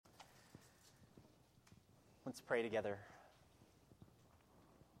Let's pray together.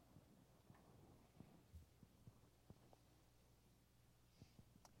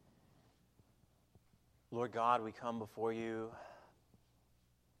 Lord God, we come before you.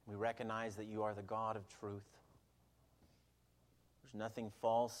 We recognize that you are the God of truth. There's nothing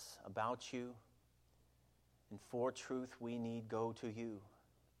false about you. And for truth, we need go to you.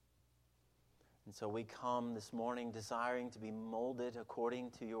 And so we come this morning desiring to be molded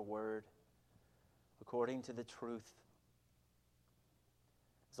according to your word, according to the truth.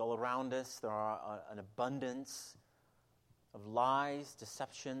 As all around us, there are an abundance of lies,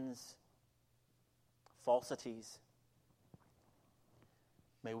 deceptions, falsities.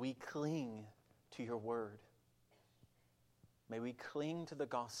 May we cling to your word. May we cling to the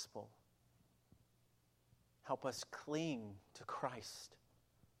gospel. Help us cling to Christ.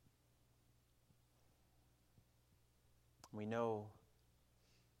 We know,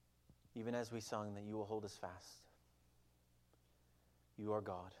 even as we sung, that you will hold us fast. You are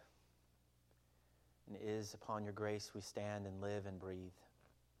God. And it is upon your grace we stand and live and breathe.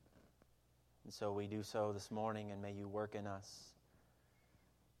 And so we do so this morning, and may you work in us.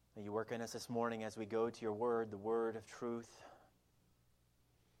 May you work in us this morning as we go to your word, the word of truth.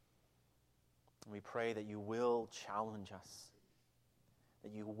 And we pray that you will challenge us,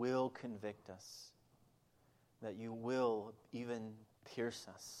 that you will convict us, that you will even pierce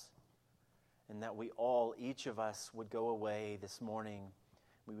us, and that we all, each of us, would go away this morning.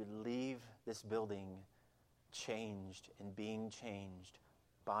 We would leave this building changed and being changed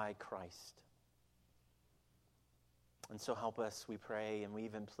by Christ. And so help us, we pray, and we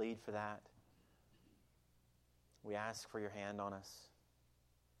even plead for that. We ask for your hand on us.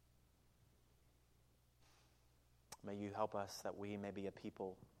 May you help us that we may be a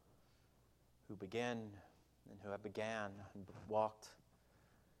people who begin and who have began and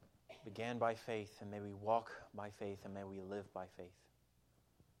began by faith, and may we walk by faith, and may we live by faith.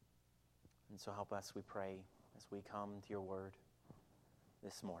 And so help us, we pray, as we come to your word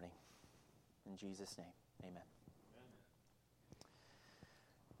this morning. In Jesus' name, amen.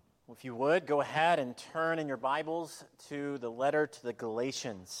 If you would, go ahead and turn in your Bibles to the letter to the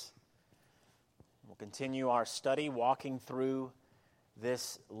Galatians. We'll continue our study walking through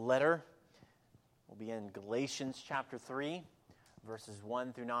this letter. We'll be in Galatians chapter 3, verses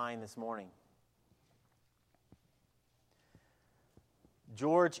 1 through 9 this morning.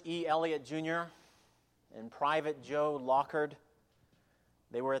 George E. Elliott Jr. and Private Joe Lockard,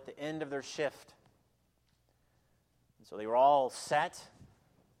 they were at the end of their shift. And so they were all set,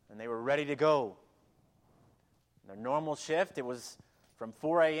 and they were ready to go. Their normal shift, it was from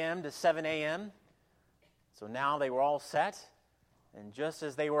 4 a.m. to 7 a.m. So now they were all set, and just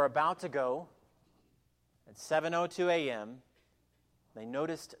as they were about to go, at 7:02 a.m., they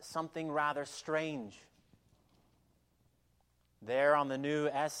noticed something rather strange. There on the new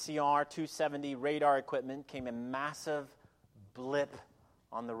SCR-270 radar equipment came a massive blip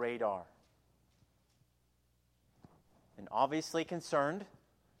on the radar. And obviously concerned,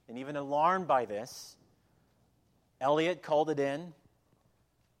 and even alarmed by this, Elliott called it in,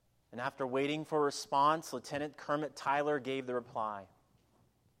 and after waiting for a response, Lieutenant Kermit Tyler gave the reply.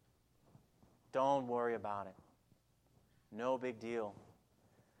 Don't worry about it. No big deal.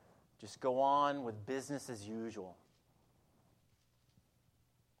 Just go on with business as usual.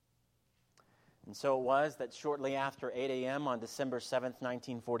 And so it was that shortly after 8 a.m. on December 7th,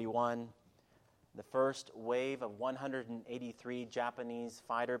 1941, the first wave of 183 Japanese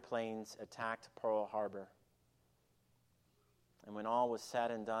fighter planes attacked Pearl Harbor. And when all was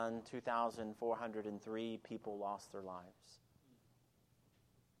said and done, 2,403 people lost their lives.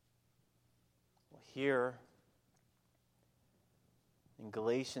 Well, here in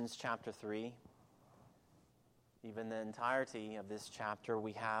Galatians chapter 3, even the entirety of this chapter,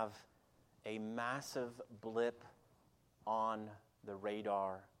 we have a massive blip on the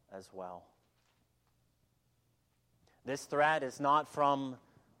radar as well. This threat is not from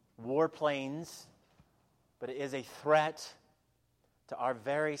warplanes, but it is a threat to our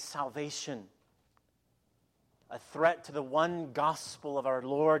very salvation, a threat to the one gospel of our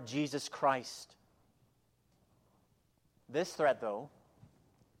Lord Jesus Christ. This threat, though,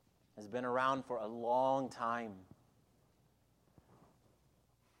 has been around for a long time.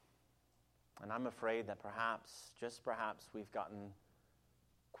 And I'm afraid that perhaps, just perhaps, we've gotten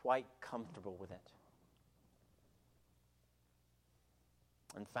quite comfortable with it.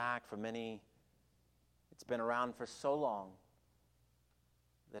 In fact, for many, it's been around for so long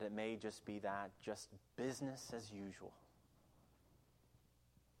that it may just be that, just business as usual.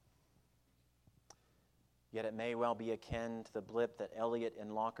 Yet it may well be akin to the blip that Elliott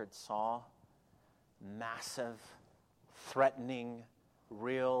and Lockard saw massive, threatening,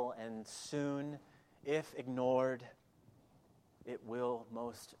 real, and soon, if ignored, it will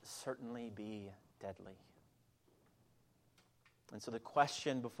most certainly be deadly. And so the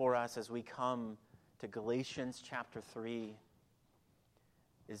question before us as we come to Galatians chapter 3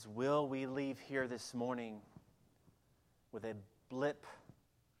 is, will we leave here this morning with a blip,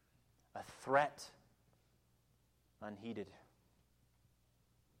 a threat, unheeded?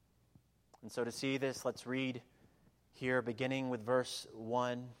 And so to see this, let's read here beginning with verse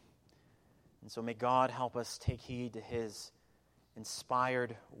 1. And so may God help us take heed to His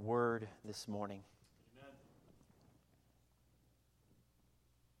inspired word this morning. Amen.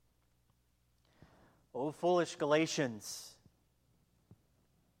 O foolish Galatians,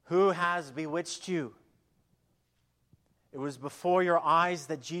 who has bewitched you? It was before your eyes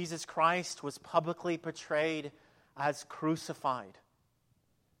that Jesus Christ was publicly portrayed as crucified.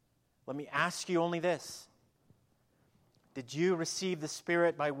 Let me ask you only this. Did you receive the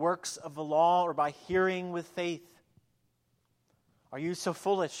Spirit by works of the law or by hearing with faith? Are you so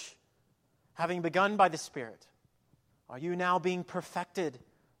foolish, having begun by the Spirit? Are you now being perfected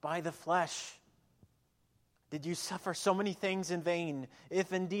by the flesh? Did you suffer so many things in vain,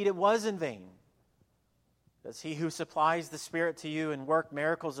 if indeed it was in vain? Does He who supplies the Spirit to you and work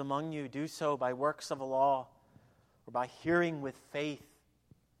miracles among you do so by works of the law or by hearing with faith?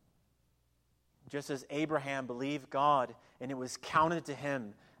 Just as Abraham believed God, and it was counted to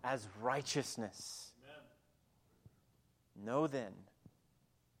him as righteousness. Amen. Know then,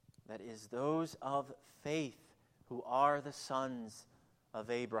 that is those of faith who are the sons of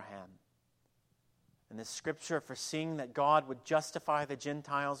Abraham. And the Scripture, foreseeing that God would justify the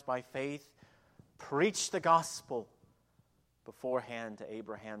Gentiles by faith, preached the gospel beforehand to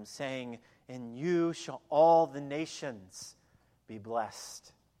Abraham, saying, in you shall all the nations be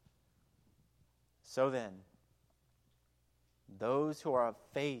blessed. So then, those who are of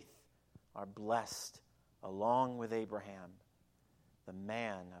faith are blessed along with Abraham, the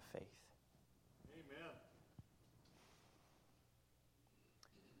man of faith. Amen.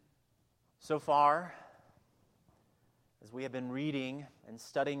 So far, as we have been reading and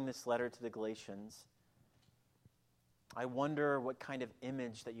studying this letter to the Galatians, I wonder what kind of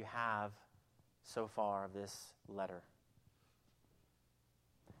image that you have so far of this letter.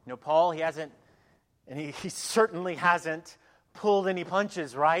 You know, Paul, he hasn't, and he certainly hasn't pulled any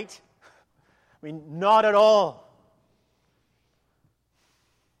punches, right? I mean, not at all.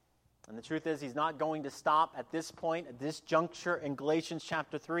 And the truth is, he's not going to stop at this point, at this juncture in Galatians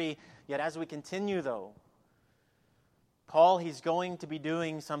chapter 3. Yet as we continue, though, Paul, he's going to be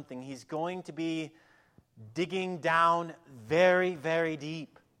doing something. He's going to be digging down very, very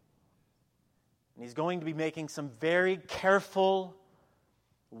deep. And he's going to be making some very careful,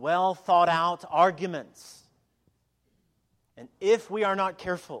 well thought out arguments. And if we are not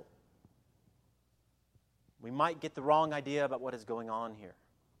careful, we might get the wrong idea about what is going on here.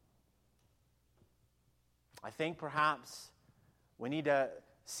 I think perhaps we need to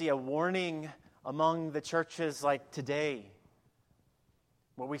see a warning among the churches like today,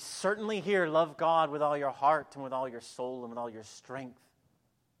 where we certainly hear, love God with all your heart and with all your soul and with all your strength.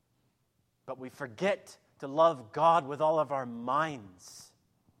 But we forget to love God with all of our minds.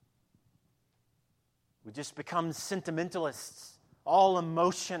 We just become sentimentalists, all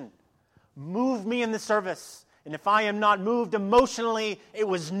emotion. Move me in the service. And if I am not moved emotionally, it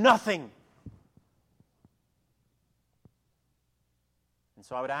was nothing. And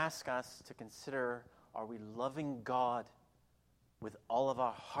so I would ask us to consider, are we loving God with all of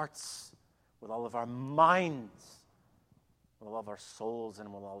our hearts, with all of our minds, with all of our souls,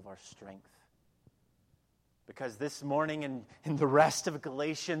 and with all of our strength? Because this morning and in the rest of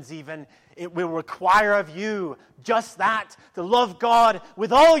Galatians even, it will require of you just that, to love God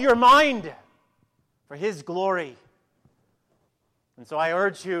with all your mind for His glory. And so I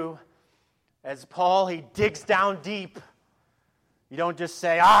urge you, as Paul, he digs down deep, you don't just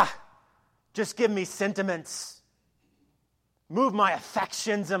say, just give me sentiments. Move my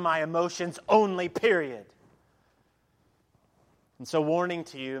affections and my emotions only, period. And so warning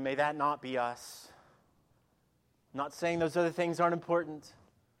to you, may that not be us. I'm not saying those other things aren't important.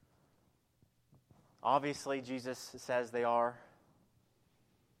 Obviously, Jesus says they are.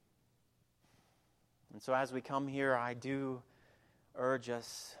 And so as we come here, I do urge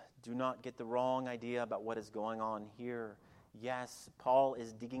us, do not get the wrong idea about what is going on here. Yes, Paul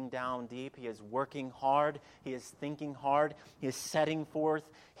is digging down deep. He is working hard. He is thinking hard. He is setting forth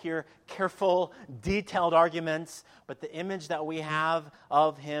here careful, detailed arguments. But the image that we have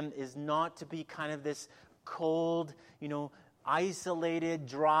of him is not to be kind of this cold, isolated,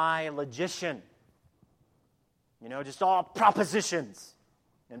 dry logician. Just all propositions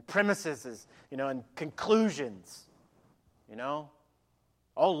and premises, and conclusions,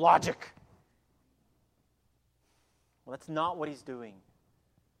 all logic. Well, that's not what he's doing.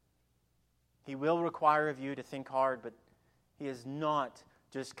 He will require of you to think hard, but he is not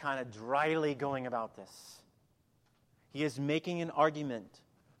just kind of dryly going about this. He is making an argument.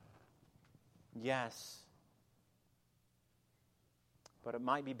 Yes. But it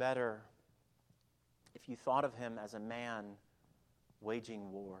might be better if you thought of him as a man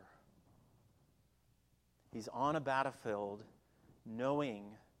waging war. He's on a battlefield knowing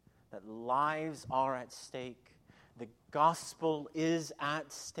that lives are at stake. The gospel is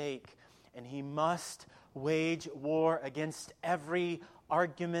at stake, and he must wage war against every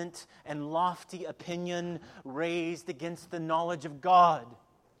argument and lofty opinion raised against the knowledge of God.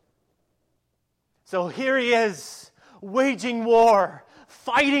 So here he is, waging war,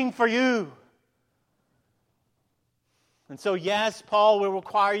 fighting for you. And so, yes, Paul will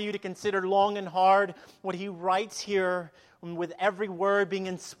require you to consider long and hard what he writes here, with every word being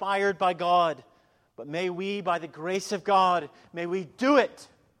inspired by God. But may we, by the grace of God, may we do it.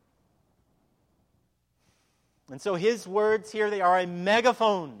 And so his words here, they are a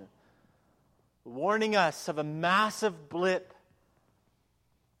megaphone, warning us of a massive blip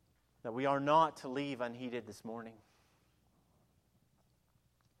that we are not to leave unheeded this morning.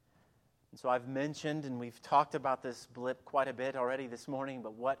 And so I've mentioned and we've talked about this blip quite a bit already this morning,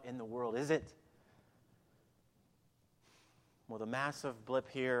 but what in the world is it? Well, the massive blip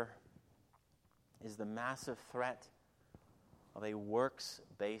here is the massive threat of a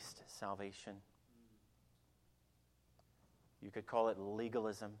works-based salvation. You could call it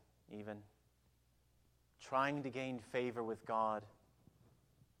legalism, even. Trying to gain favor with God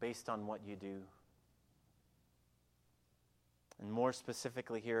based on what you do. And more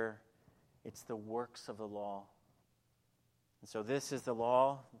specifically here, it's the works of the law. And so this is the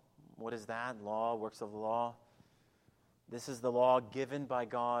law. What is that? Law, works of the law. This is the law given by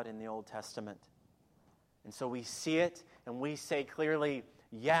God in the Old Testament. And so we see it and we say clearly,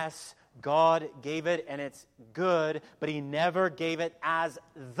 yes, God gave it and it's good, but he never gave it as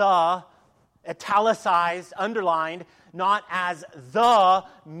the, italicized, underlined, not as the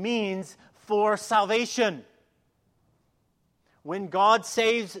means for salvation. When God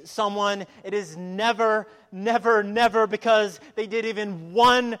saves someone, it is never, never, never because they did even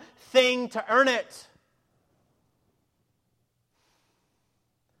one thing to earn it.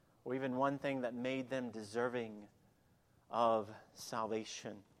 Or even one thing that made them deserving of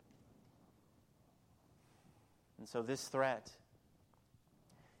salvation. And so this threat,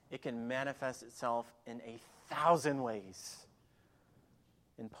 it can manifest itself in 1,000 ways.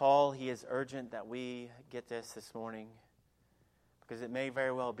 And Paul, he is urgent that we get this morning. Because it may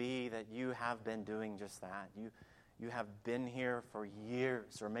very well be that you have been doing just that. You have been here for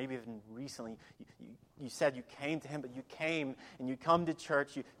years, or maybe even recently. You said you came to him, but you came and you come to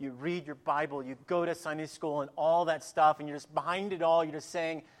church, you read your Bible, you go to Sunday school and all that stuff, and you're just behind it all. You're just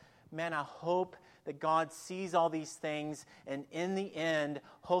saying, man, I hope that God sees all these things, and in the end,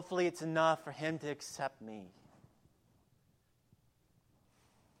 hopefully it's enough for him to accept me.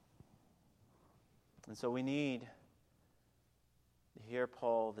 And so we need to hear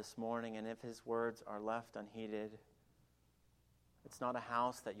Paul this morning, and if his words are left unheeded, it's not a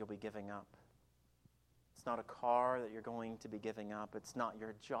house that you'll be giving up. It's not a car that you're going to be giving up. It's not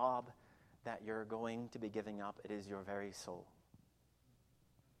your job that you're going to be giving up. It is your very soul.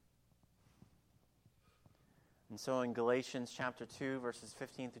 And so in Galatians chapter 2, verses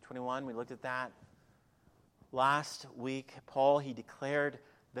 15 through 21, we looked at that. Last week, Paul, he declared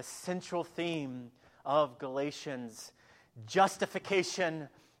the central theme of Galatians: justification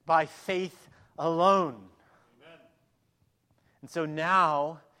by faith alone. Amen. And so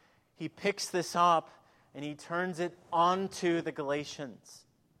now he picks this up and he turns it onto the Galatians.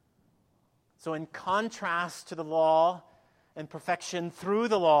 So in contrast to the law and perfection through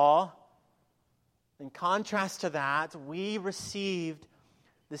the law, in contrast to that, we received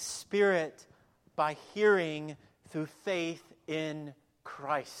the Spirit by hearing through faith in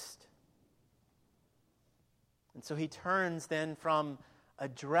Christ. And so he turns then from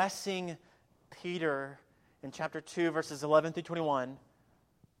addressing Peter in chapter 2, verses 11 through 21,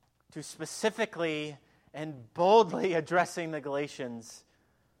 to specifically and boldly addressing the Galatians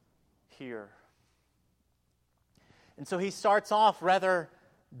here. And so he starts off rather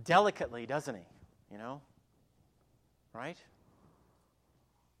delicately, doesn't he? Right?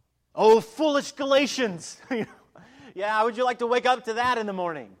 Oh, foolish Galatians! Yeah, how would you like to wake up to that in the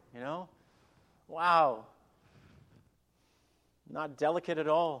morning? Wow. Not delicate at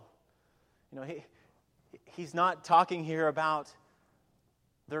all. he's not talking here about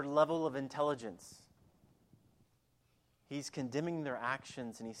their level of intelligence. He's condemning their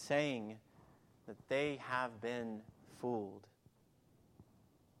actions, and he's saying that they have been fooled.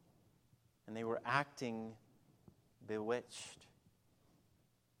 And they were acting bewitched,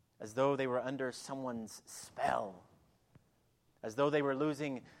 as though they were under someone's spell, as though they were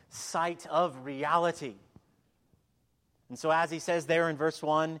losing sight of reality. And so as he says there in verse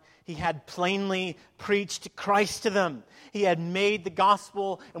 1, he had plainly preached Christ to them. He had made the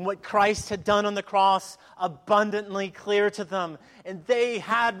gospel and what Christ had done on the cross abundantly clear to them. And they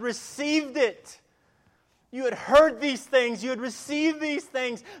had received it. You had heard these things. You had received these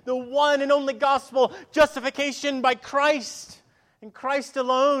things. The one and only gospel, justification by Christ and Christ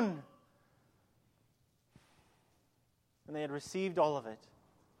alone. And they had received all of it.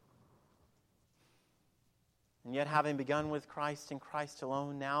 And yet, having begun with Christ and Christ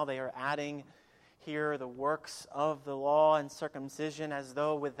alone, now they are adding here the works of the law and circumcision as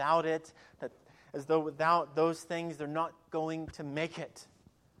though without those things, they're not going to make it.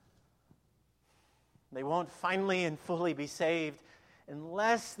 They won't finally and fully be saved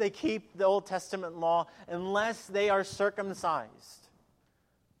unless they keep the Old Testament law, unless they are circumcised.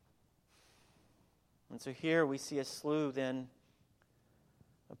 And so here we see a slew then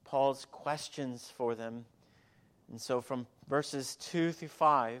of Paul's questions for them. And so from verses 2 through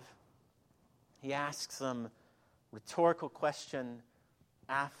 5, he asks them rhetorical question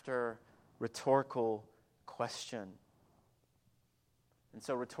after rhetorical question. And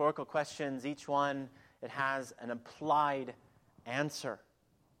so rhetorical questions, each one, it has an implied answer.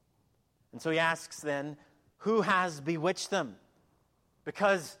 And so he asks then, who has bewitched them?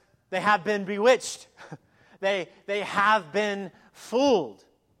 Because they have been bewitched. They have been fooled.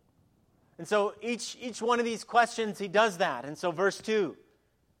 And so each one of these questions, he does that. And so verse 2,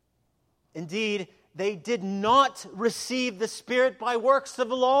 indeed, they did not receive the Spirit by works of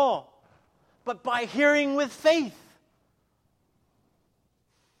the law, but by hearing with faith.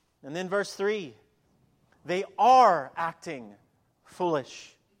 And then verse 3, they are acting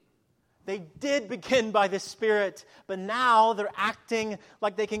foolish. They did begin by the Spirit, but now they're acting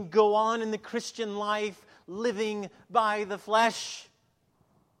like they can go on in the Christian life living by the flesh.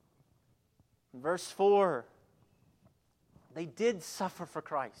 Verse 4, they did suffer for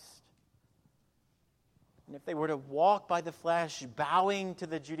Christ. And if they were to walk by the flesh, bowing to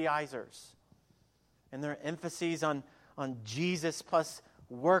the Judaizers, and their emphases on Jesus plus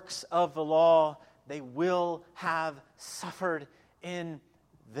works of the law, they will have suffered in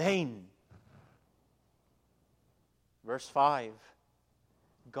vain. Verse 5,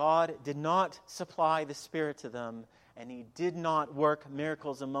 God did not supply the Spirit to them, and He did not work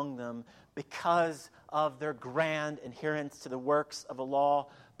miracles among them because of their grand adherence to the works of the law,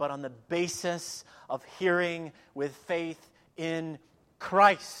 but on the basis of hearing with faith in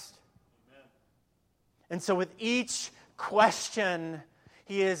Christ. Amen. And so with each question,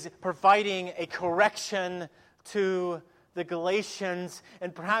 he is providing a correction to the Galatians.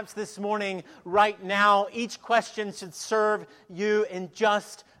 And perhaps this morning, right now, each question should serve you in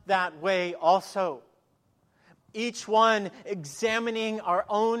just that way also. Each one examining our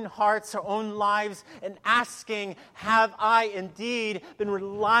own hearts, our own lives, and asking, have I indeed been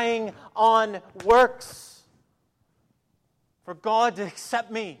relying on works for God to accept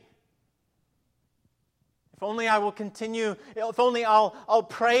me? If only I will continue, if only I'll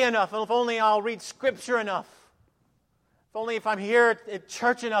pray enough, if only I'll read Scripture enough, if only if I'm here at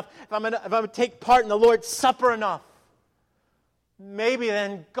church enough, if I'm going to take part in the Lord's Supper enough, maybe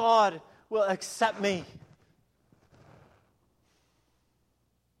then God will accept me.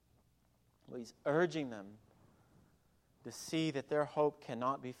 Well, he's urging them to see that their hope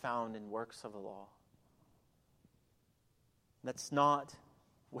cannot be found in works of the law. That's not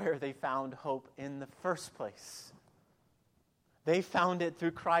where they found hope in the first place. They found it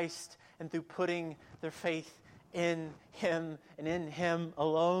through Christ and through putting their faith in Him and in Him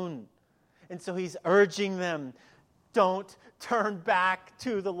alone. And so he's urging them, don't turn back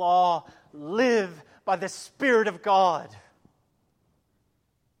to the law. Live by the Spirit of God.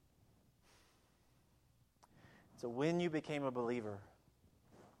 So when you became a believer,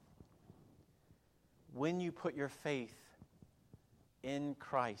 when you put your faith in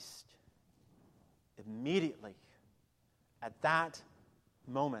Christ, immediately, at that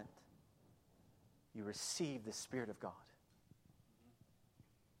moment, you receive the Spirit of God.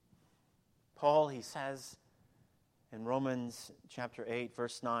 Paul, he says in Romans chapter 8,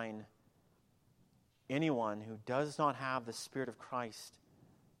 verse 9, anyone who does not have the Spirit of Christ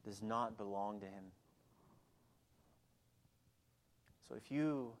does not belong to Him. So if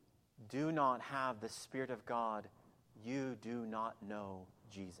you do not have the Spirit of God, you do not know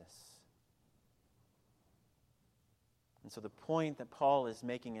Jesus. And so the point that Paul is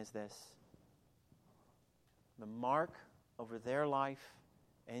making is this. The mark over their life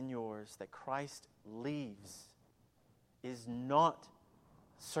and yours that Christ leaves is not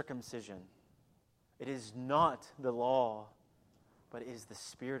circumcision. It is not the law, but it is the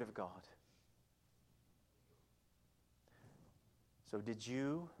Spirit of God. So did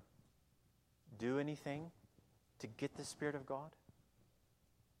you do anything to get the Spirit of God?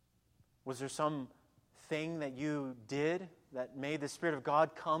 Was there some thing that you did that made the Spirit of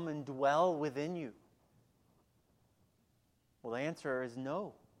God come and dwell within you? Well, the answer is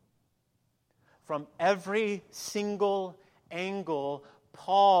no. From every single angle,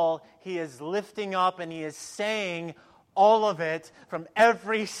 Paul, he is lifting up and he is saying all of it from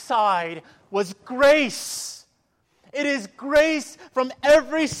every side was grace. It is grace from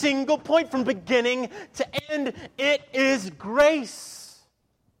every single point, from beginning to end. It is grace.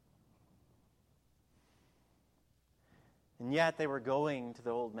 And yet they were going to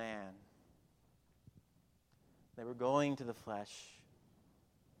the old man. They were going to the flesh,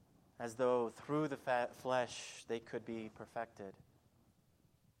 as though through the flesh they could be perfected.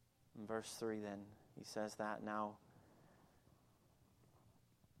 In verse 3 then, he says that, now,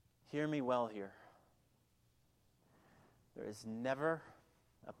 hear me well here. There is never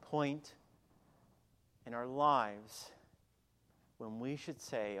a point in our lives when we should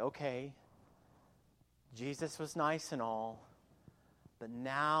say, okay, Jesus was nice and all, but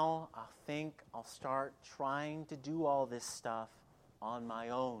now I think I'll start trying to do all this stuff on my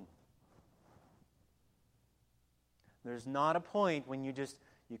own. There's not a point when you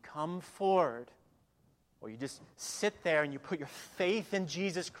come forward, or you just sit there and you put your faith in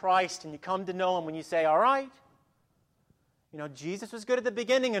Jesus Christ and you come to know Him when you say, all right, Jesus was good at the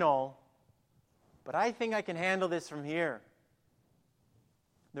beginning and all, but I think I can handle this from here.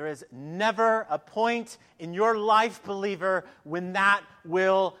 There is never a point in your life, believer, when that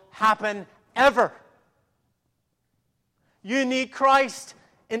will happen, ever. You need Christ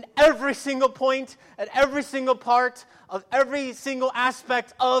in every single point, at every single part of every single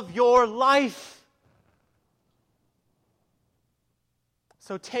aspect of your life.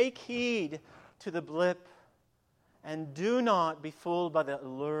 So take heed to the blip, and do not be fooled by the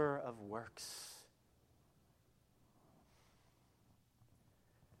allure of works.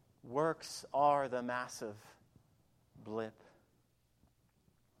 Works are the massive blip.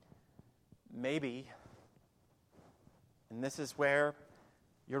 Maybe, and this is where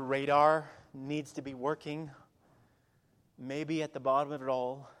your radar needs to be working, maybe at the bottom of it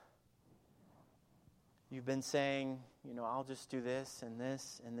all, you've been saying, I'll just do this and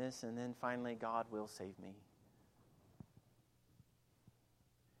this and this, and then finally God will save me.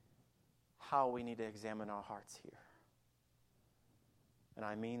 How we need to examine our hearts here. And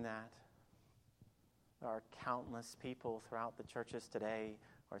I mean that. There are countless people throughout the churches today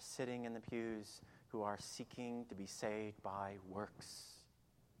who are sitting in the pews who are seeking to be saved by works.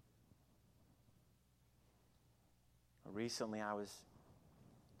 Recently I was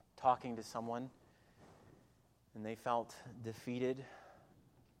talking to someone, and they felt defeated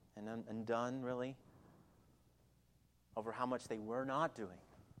and undone, really, over how much they were not doing.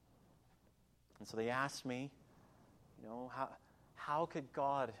 And so they asked me, how could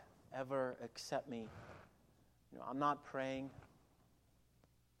God ever accept me? I'm not praying.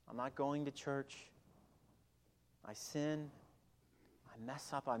 I'm not going to church. I sin. I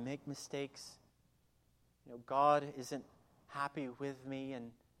mess up. I make mistakes. God isn't happy with me. And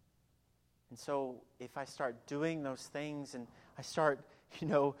so if I start doing those things and I start,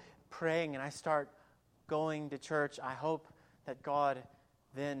 praying and I start going to church, I hope that God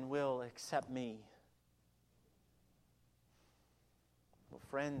then will accept me. Well,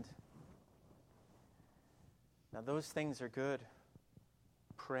 friend, now those things are good.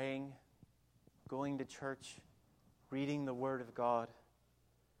 Praying, going to church, reading the Word of God.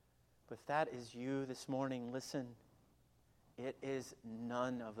 But if that is you this morning, listen, it is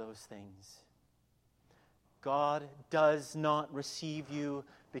none of those things. God does not receive you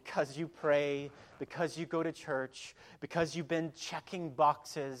because you pray, because you go to church, because you've been checking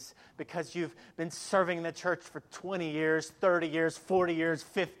boxes, because you've been serving the church for 20 years, 30 years, 40 years,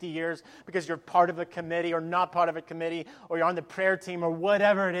 50 years, because you're part of a committee or not part of a committee, or you're on the prayer team or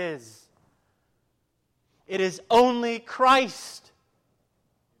whatever it is. It is only Christ.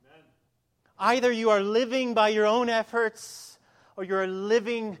 Amen. Either you are living by your own efforts or you are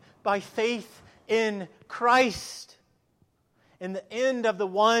living by faith in Christ. And the end of the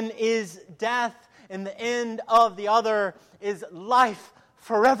one is death, and the end of the other is life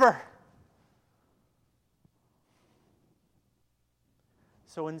forever.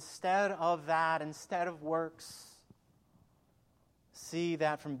 So instead of that, instead of works, see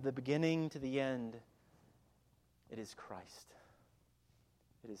that from the beginning to the end, it is Christ.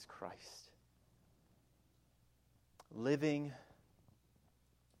 It is Christ. Living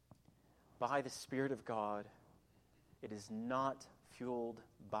by the Spirit of God, it is not fueled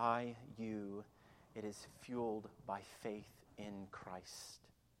by you. It is fueled by faith in Christ.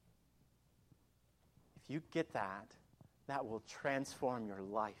 If you get that, that will transform your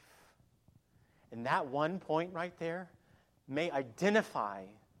life. And that one point right there may identify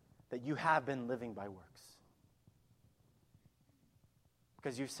that you have been living by works.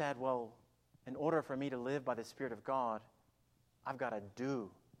 Because you said, well, in order for me to live by the Spirit of God, I've got to do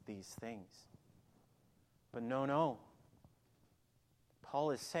these things. But no.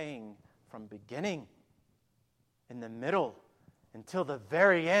 Paul is saying from beginning, in the middle, until the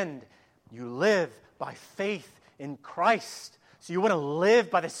very end, you live by faith in Christ. So you want to live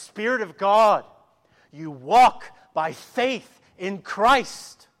by the Spirit of God. You walk by faith in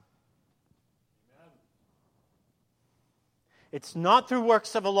Christ. Amen. It's not through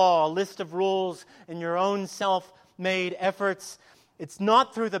works of a law, a list of rules, and your own self-made efforts. It's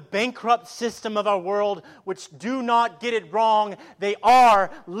not through the bankrupt system of our world, which do not get it wrong. They are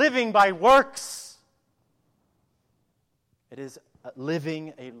living by works. It is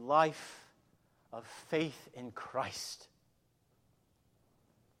living a life of faith in Christ.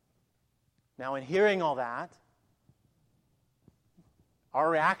 Now, in hearing all that, our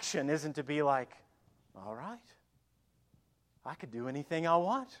reaction isn't to be like, all right, I could do anything I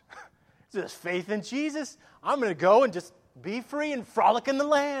want. It's just faith in Jesus. I'm going to go and just be free and frolic in the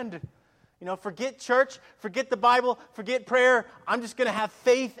land. Forget church, forget the Bible, forget prayer. I'm just going to have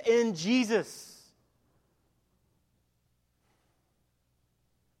faith in Jesus.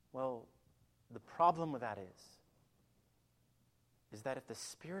 Well, the problem with that is that if the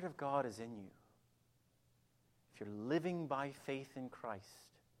Spirit of God is in you, if you're living by faith in Christ,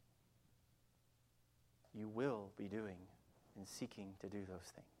 you will be doing and seeking to do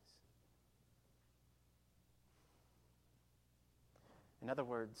those things. In other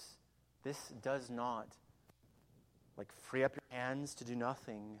words, this does not free up your hands to do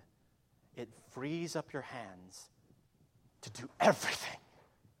nothing. It frees up your hands to do everything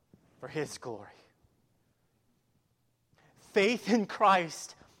for His glory. Faith in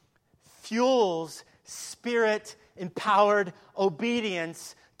Christ fuels Spirit-empowered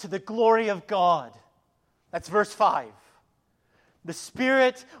obedience to the glory of God. That's verse 5. The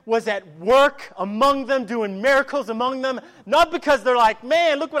Spirit was at work among them, doing miracles among them, not because they're like,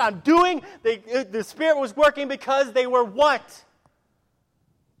 man, look what I'm doing. The Spirit was working because they were what?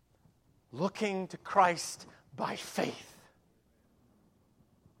 Looking to Christ by faith.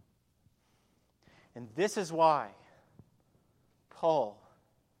 And this is why Paul,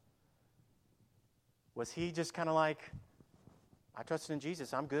 was he just kind of like, I trusted in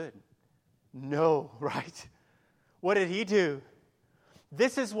Jesus, I'm good? No, right? What did he do?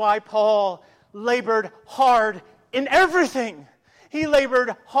 This is why Paul labored hard in everything. He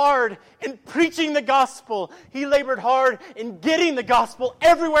labored hard in preaching the gospel. He labored hard in getting the gospel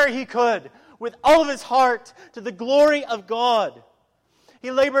everywhere he could, with all of his heart, to the glory of God. He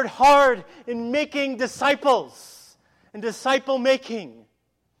labored hard in making disciples and disciple making.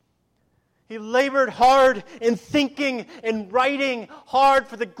 He labored hard in thinking and writing hard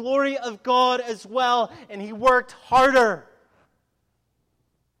for the glory of God as well. And he worked harder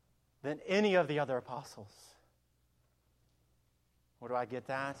than any of the other apostles. Where do I get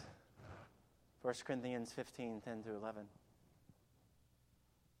that? 1 Corinthians 15, 10 to 11.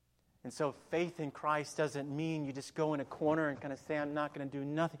 And so faith in Christ doesn't mean you just go in a corner and kind of say, I'm not going to do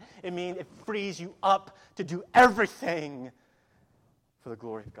nothing. It means it frees you up to do everything for the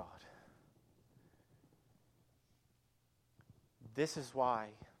glory of God. This is why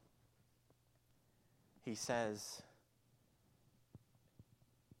he says,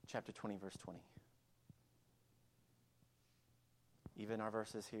 chapter 20, verse 20. Even our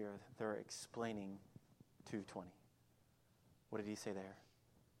verses here, they're explaining 2:20. What did he say there?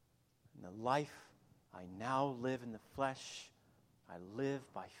 In the life I now live in the flesh, I live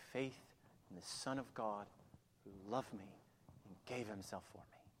by faith in the Son of God who loved me and gave himself for me.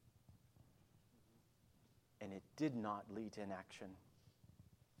 And it did not lead to inaction.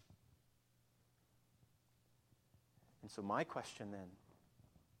 And so my question then,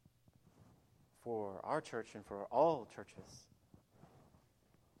 for our church and for all churches,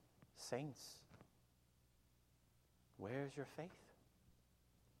 saints, where's your faith?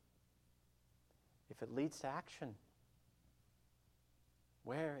 If it leads to action,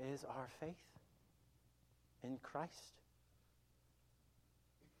 where is our faith in Christ?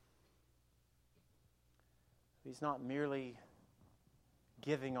 He's not merely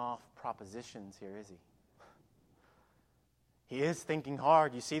giving off propositions here, is he? He is thinking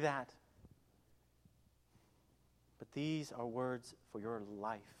hard, you see that? But these are words for your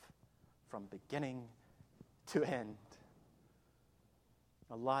life from beginning to end.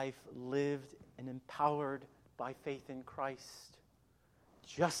 A life lived and empowered by faith in Christ.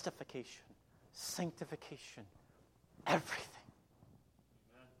 Justification, sanctification, everything.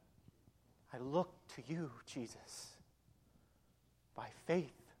 Amen. I look to you, Jesus. By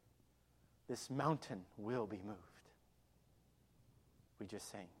faith, this mountain will be moved. We just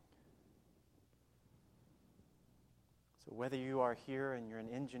sang. So whether you are here and you're an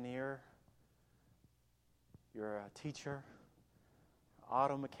engineer, you're a teacher,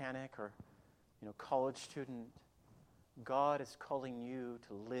 auto mechanic, or college student, God is calling you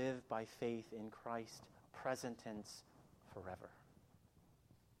to live by faith in Christ, present tense, forever.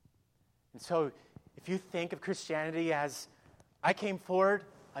 And so if you think of Christianity as, I came forward,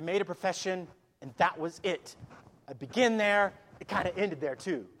 I made a profession, and that was it. I began there, it kind of ended there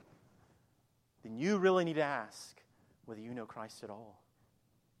too. Then you really need to ask whether you know Christ at all.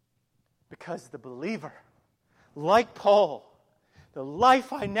 Because the believer, like Paul, the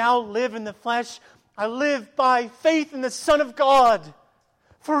life I now live in the flesh, I live by faith in the Son of God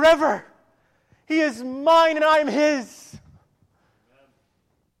forever. He is mine and I am His. Amen.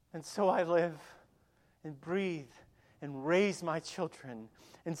 And so I live and breathe and raise my children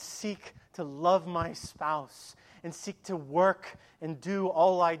and seek to love my spouse and seek to work and do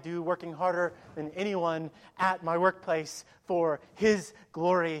all I do, working harder than anyone at my workplace for His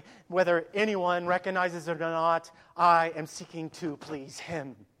glory. Whether anyone recognizes it or not, I am seeking to please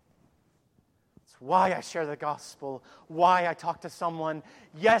Him. It's why I share the gospel, why I talk to someone.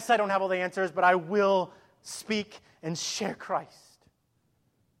 Yes, I don't have all the answers, but I will speak and share Christ.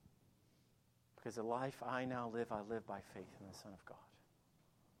 Because the life I now live, I live by faith in the Son of God.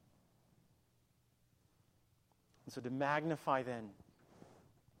 And so to magnify then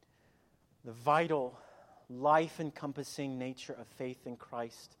the vital, life-encompassing nature of faith in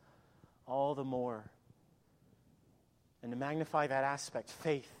Christ all the more, and to magnify that aspect,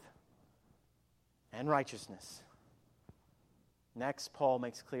 faith and righteousness. Next, Paul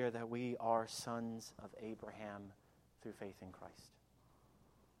makes clear that we are sons of Abraham through faith in Christ.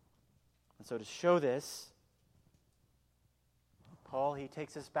 And so to show this, Paul, he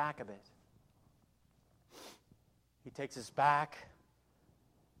takes us back a bit. He takes us back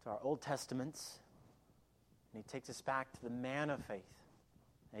to our Old Testaments, and he takes us back to the man of faith,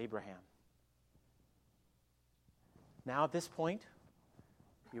 Abraham. Now at this point,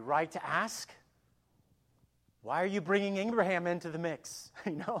 you're right to ask, why are you bringing Abraham into the mix?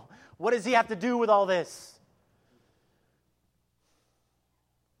 What does he have to do with all this?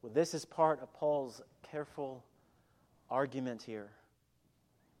 Well, this is part of Paul's careful argument here.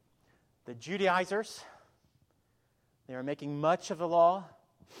 The Judaizers, they are making much of the law.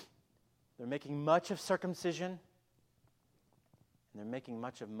 They're making much of circumcision. And they're making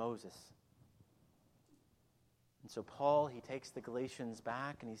much of Moses. And so Paul, he takes the Galatians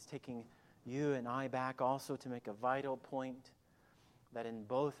back, and he's taking you and I back also to make a vital point that in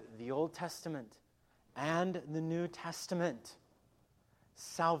both the Old Testament and the New Testament,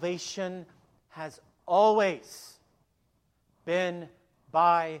 salvation has always been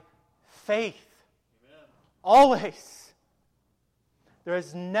by faith. Amen. Always. There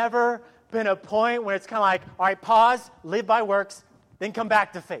has never been a point where it's kind of like, all right, pause, live by works, then come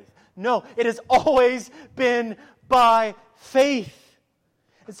back to faith. No, it has always been by faith.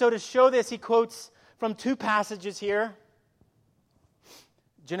 And so to show this, he quotes from two passages here.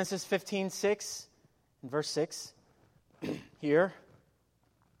 Genesis 15:6 and verse 6 here.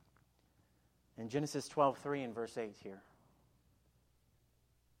 And Genesis 12:3 and verse 8 here.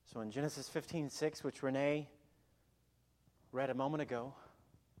 So in Genesis 15:6, which Renee read a moment ago,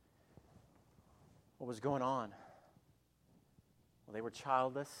 what was going on? Well, they were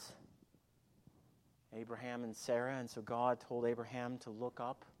childless, Abraham and Sarah, and so God told Abraham to look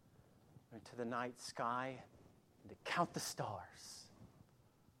up into the night sky and to count the stars.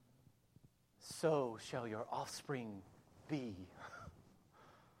 So shall your offspring be.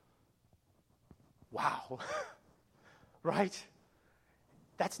 Wow. Right?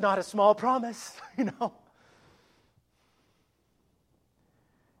 That's not a small promise, And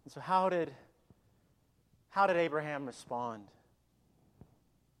so how did Abraham respond?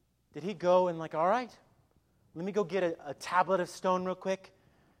 Did he go and all right, let me go get a tablet of stone real quick,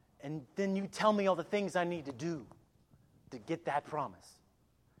 and then you tell me all the things I need to do to get that promise?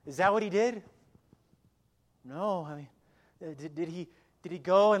 Is that what he did? No, did he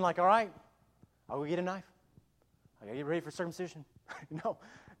go and all right, I'll go get a knife. I got to get ready for circumcision. No,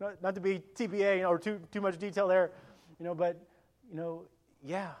 not to be TPA or too much detail there, but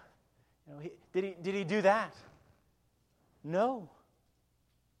yeah, did he do that? No.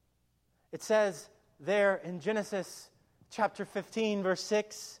 It says there in Genesis chapter 15, verse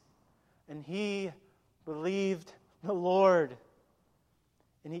 6, and he believed the Lord,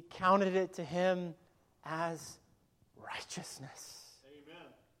 and he counted it to him as righteousness. Amen.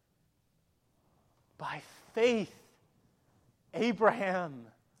 By faith, Abraham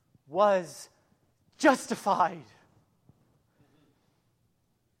was justified.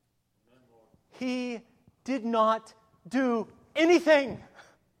 Amen, Lord. He did not do anything.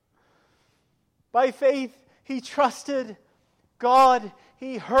 By faith, he trusted God.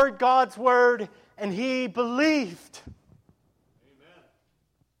 He heard God's word, and he believed. Amen.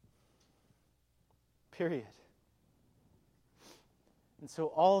 Period. And so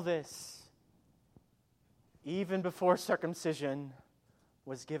all this, even before circumcision,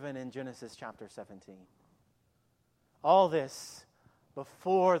 was given in Genesis chapter 17. All this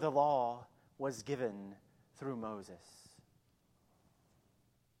before the law was given through Moses.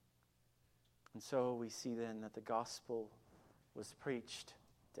 And so we see then that the gospel was preached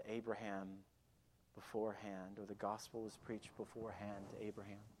to Abraham beforehand, or the gospel was preached beforehand to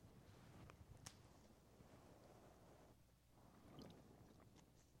Abraham.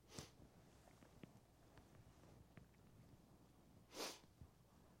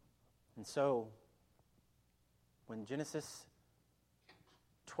 And so, when Genesis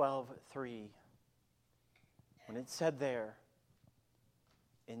 12:3, when it said there,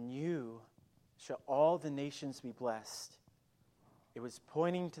 "In you shall all the nations be blessed," it was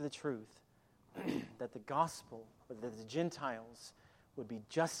pointing to the truth that the gospel, or that the Gentiles would be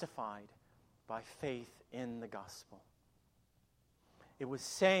justified by faith in the gospel. It was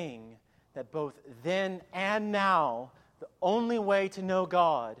saying that both then and now, the only way to know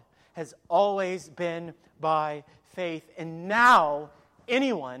God has always been by faith. And now,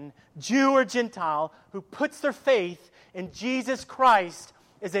 anyone, Jew or Gentile, who puts their faith in Jesus Christ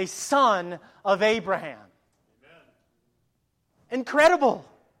is a son of Abraham. Amen. Incredible.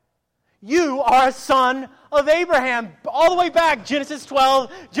 You are a son of Abraham. All the way back, Genesis 12,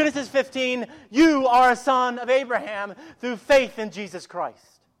 Genesis 15, you are a son of Abraham through faith in Jesus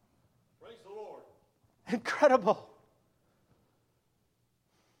Christ. Praise the Lord. Incredible.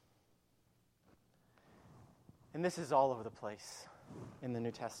 And this is all over the place in the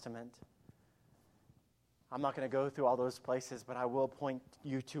New Testament. I'm not going to go through all those places, but I will point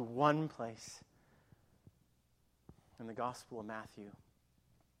you to one place in the Gospel of Matthew.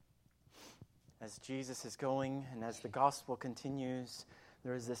 As Jesus is going and as the Gospel continues,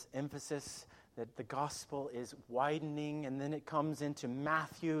 there is this emphasis that the Gospel is widening, and then it comes into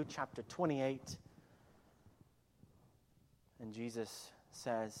Matthew chapter 28. And Jesus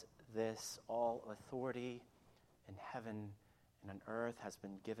says this, "All authority in heaven and on earth has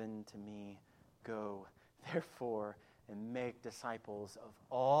been given to me. Go, therefore, and make disciples of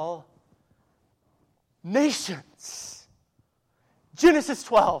all nations." Genesis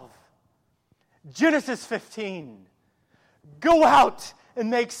 12. Genesis 15. Go out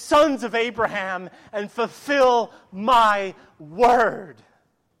and make sons of Abraham and fulfill my word.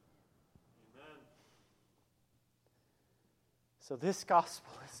 Amen. So this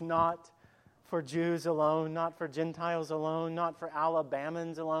gospel is not for Jews alone, not for Gentiles alone, not for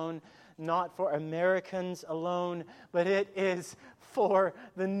Alabamans alone, not for Americans alone, but it is for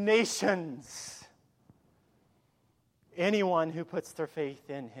the nations. Anyone who puts their faith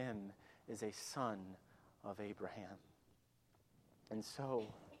in him is a son of Abraham. And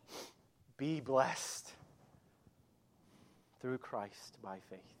so, be blessed through Christ by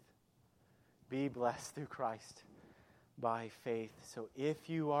faith. Be blessed through Christ by faith. So if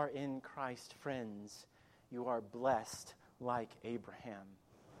you are in Christ, friends, you are blessed like Abraham.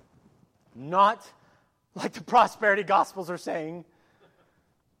 Not like the prosperity gospels are saying.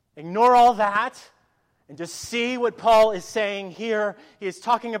 Ignore all that and just see what Paul is saying here. He is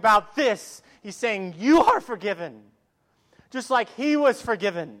talking about this. He's saying you are forgiven. Just like he was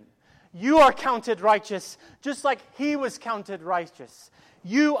forgiven. You are counted righteous, just like he was counted righteous.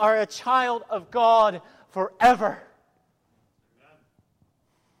 You are a child of God forever.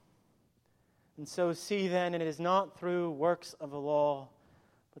 And so see then, and it is not through works of the law,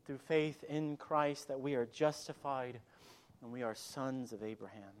 but through faith in Christ that we are justified and we are sons of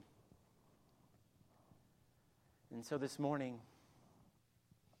Abraham. And so this morning,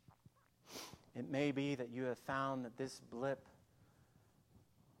 it may be that you have found that this blip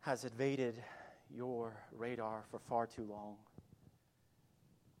has evaded your radar for far too long.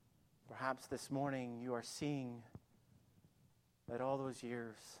 Perhaps this morning you are seeing that all those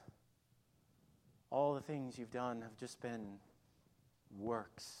years, all the things you've done have just been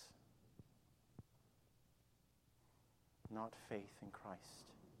works, not faith in Christ.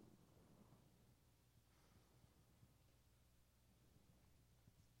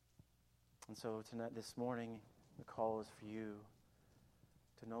 And so tonight, this morning, the call is for you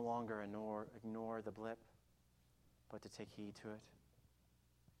to no longer ignore the blip, but to take heed to it.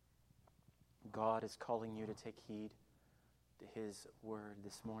 God is calling you to take heed to His word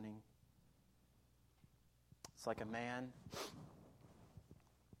this morning. It's like a man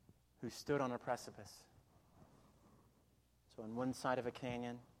who stood on a precipice. So on one side of a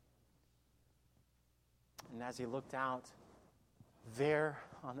canyon, and as he looked out, there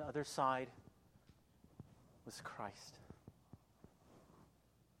on the other side was Christ.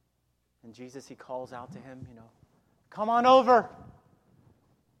 And Jesus, He calls out to him, come on over.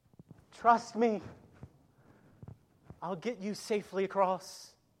 Trust me. I'll get you safely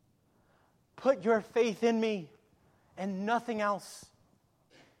across. Put your faith in me and nothing else.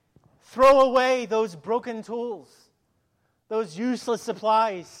 Throw away those broken tools, those useless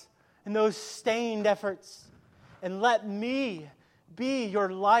supplies, and those stained efforts. And let me be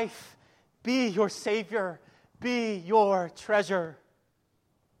your life, be your Savior, be your treasure.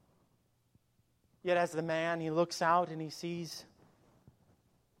 Yet as the man, he looks out and he sees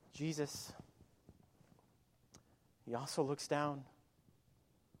Jesus. He also looks down.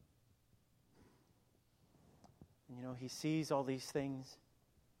 And he sees all these things.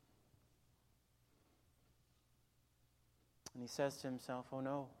 And he says to himself, oh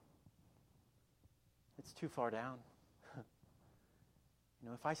no, it's too far down.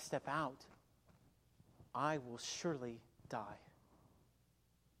 If I step out, I will surely die.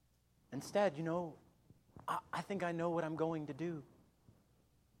 Instead, I think I know what I'm going to do.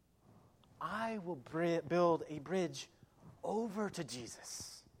 I will build a bridge over to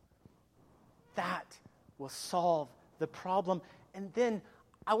Jesus. That will solve the problem. And then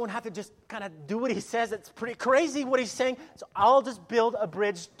I won't have to just kind of do what he says. It's pretty crazy what he's saying. So I'll just build a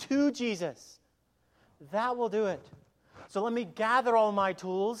bridge to Jesus. That will do it. So let me gather all my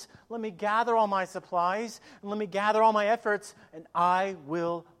tools. Let me gather all my supplies. And let me gather all my efforts. And I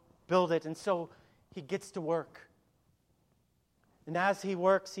will build it. And so he gets to work. And as he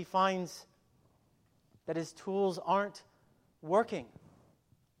works, he finds that his tools aren't working.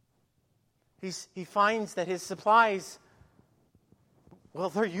 He finds that his supplies,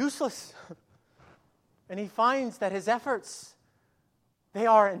 they're useless. And he finds that his efforts, they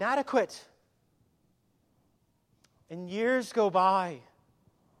are inadequate. And years go by,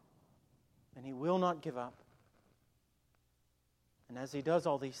 and he will not give up. And as he does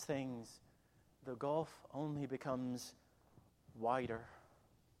all these things, the gulf only becomes wider.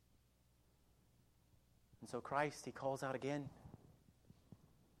 And so Christ, he calls out again,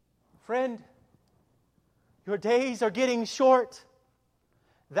 friend, your days are getting short.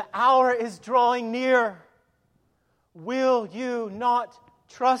 The hour is drawing near. Will you not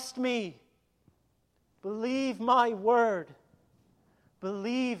trust me? Believe my word.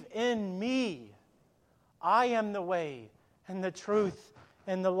 Believe in me. I am the way and the truth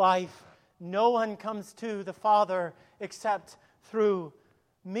and the life. No one comes to the Father except through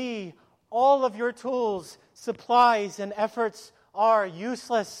me. All of your tools, supplies, and efforts are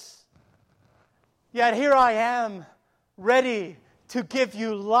useless. Yet here I am, ready to give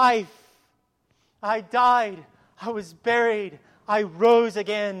you life. I died, I was buried, I rose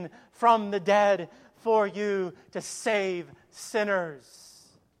again from the dead for you to save sinners.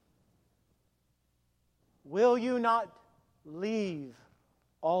 Will you not leave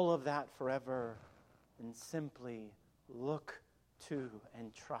all of that forever and simply look to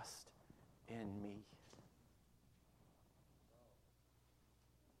and trust in me?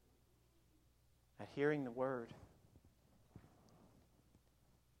 At hearing the word,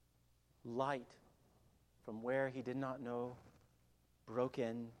 light from where he did not know broke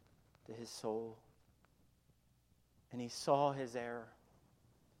in to his soul. And he saw his error.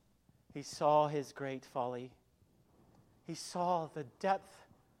 He saw his great folly. He saw the depth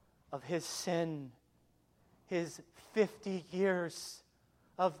of his sin. His 50 years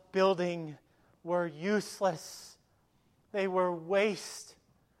of building were useless. They were waste.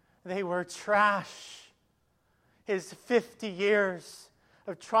 They were trash. His 50 years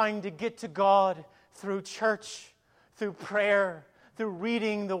of trying to get to God through church, through prayer, through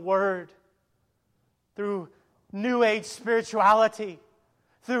reading the Word, through New Age spirituality,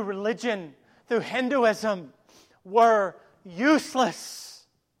 through religion, through Hinduism, were useless.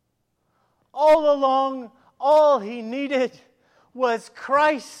 All along, all he needed was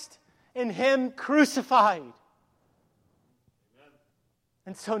Christ and Him crucified. Amen.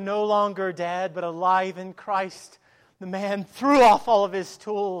 And so no longer dead, but alive in Christ, the man threw off all of his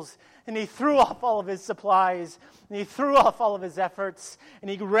tools, and he threw off all of his supplies, and he threw off all of his efforts, and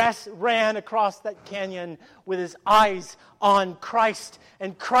he ran across that canyon with his eyes on Christ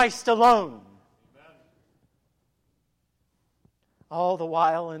and Christ alone. Amen. All the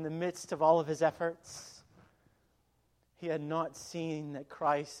while, in the midst of all of his efforts, he had not seen that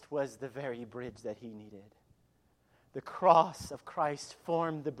Christ was the very bridge that he needed. The cross of Christ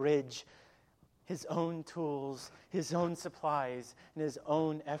formed the bridge. His own tools, his own supplies, and his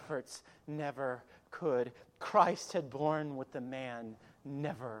own efforts never could. Christ had borne what the man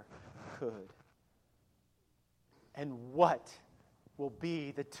never could. And what will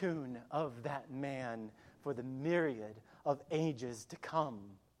be the tune of that man for the myriad of ages to come?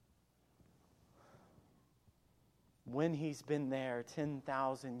 When he's been there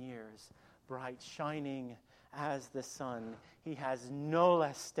 10,000 years, bright, shining as the sun, he has no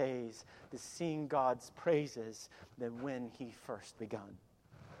less days to sing God's praises than when he first begun.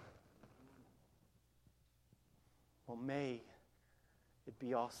 Well, may it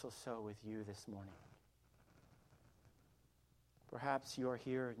be also so with you this morning. Perhaps you are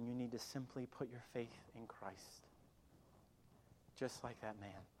here and you need to simply put your faith in Christ. Just like that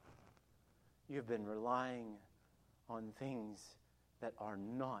man. You have been relying on things that are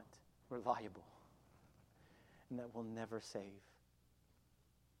not reliable and that will never save.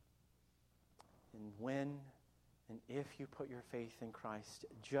 And when and if you put your faith in Christ,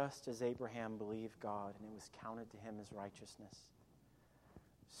 just as Abraham believed God and it was counted to him as righteousness,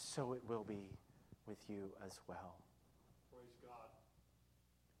 so it will be with you as well. Praise God.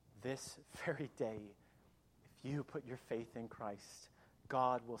 This very day, if you put your faith in Christ,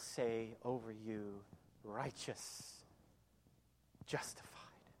 God will say over you, righteous, justified.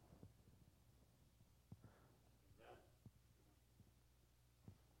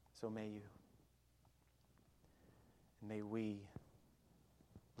 So may you, and may we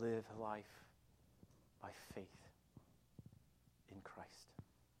live a life by faith in Christ.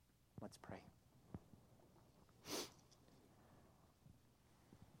 Let's pray.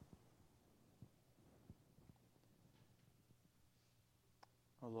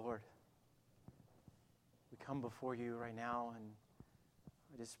 Oh Lord, we come before you right now and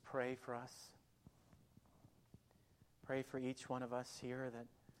I just pray for us. Pray for each one of us here that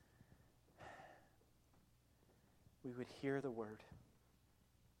we would hear the word.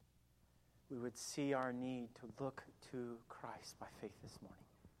 We would see our need to look to Christ by faith this morning.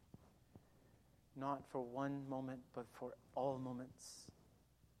 Not for one moment, but for all moments.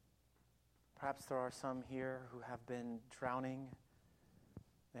 Perhaps there are some here who have been drowning.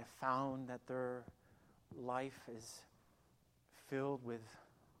 They have found that their life is filled with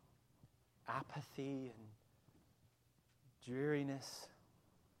apathy and dreariness,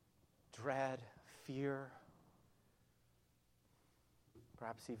 dread, fear,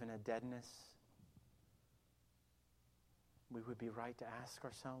 perhaps even a deadness. We would be right to ask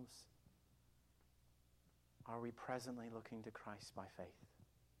ourselves, are we presently looking to Christ by faith?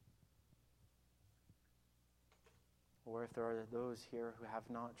 Or if there are those here who have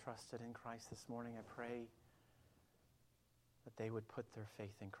not trusted in Christ this morning, I pray that they would put their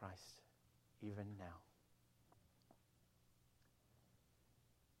faith in Christ even now.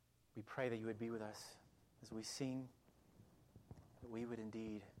 We pray that you would be with us as we sing, that we would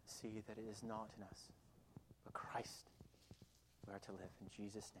indeed see that it is not in us, but Christ we are to live. In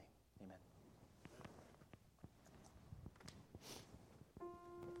Jesus' name, amen.